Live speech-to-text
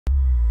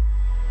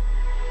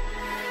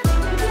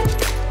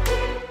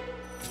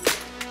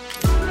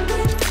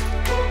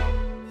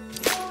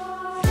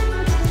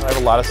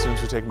a lot of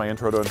students who take my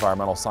Intro to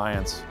Environmental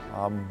Science,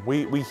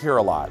 we hear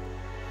a lot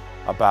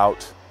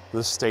about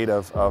the state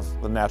of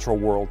the natural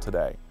world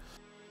today.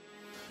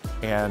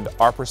 And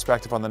our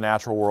perspective on the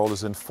natural world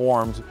is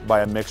informed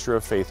by a mixture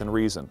of faith and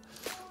reason.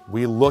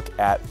 We look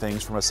at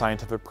things from a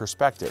scientific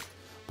perspective.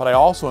 But I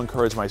also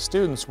encourage my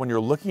students, when you're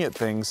looking at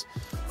things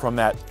from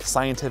that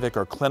scientific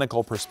or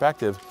clinical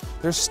perspective,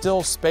 there's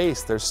still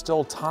space, there's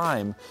still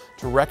time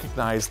to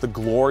recognize the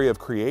glory of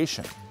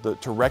creation,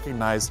 to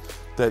recognize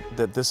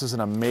that this is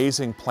an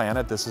amazing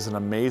planet, this is an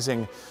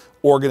amazing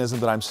organism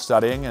that I'm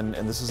studying, and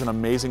this is an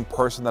amazing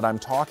person that I'm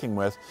talking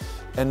with.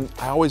 And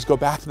I always go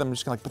back to them and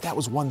just like, but that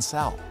was one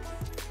cell.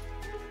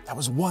 That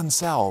was one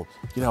cell,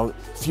 you know,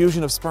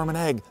 fusion of sperm and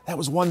egg, that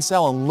was one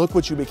cell, and look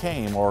what you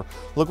became, or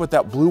look what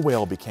that blue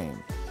whale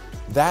became.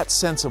 That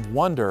sense of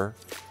wonder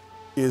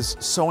is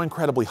so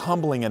incredibly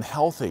humbling and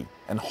healthy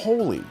and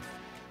holy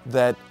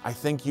that I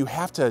think you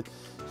have to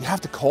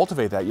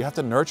cultivate that, you have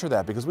to nurture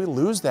that, because we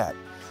lose that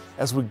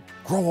as we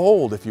grow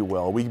old, if you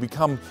will. We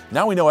become,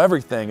 now we know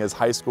everything as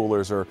high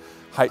schoolers or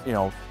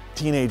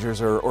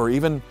teenagers or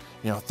even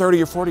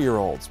 30 or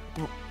 40-year-olds.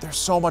 There's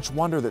so much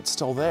wonder that's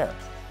still there.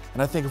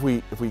 And I think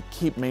if we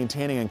keep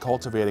maintaining and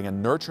cultivating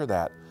and nurture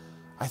that,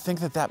 I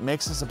think that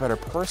makes us a better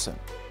person.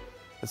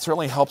 It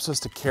certainly helps us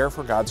to care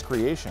for God's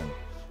creation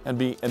and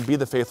be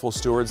the faithful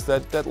stewards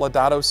that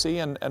Laudato Si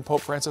and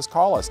Pope Francis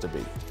call us to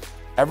be.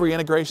 Every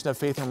integration of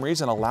faith and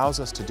reason allows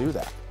us to do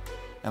that.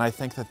 And I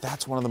think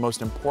that's one of the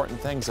most important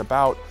things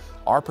about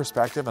our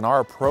perspective and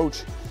our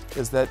approach,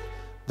 is that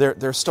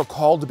they're still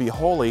called to be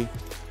holy,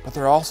 but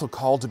they're also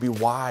called to be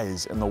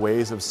wise in the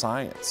ways of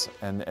science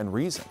and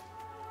reason.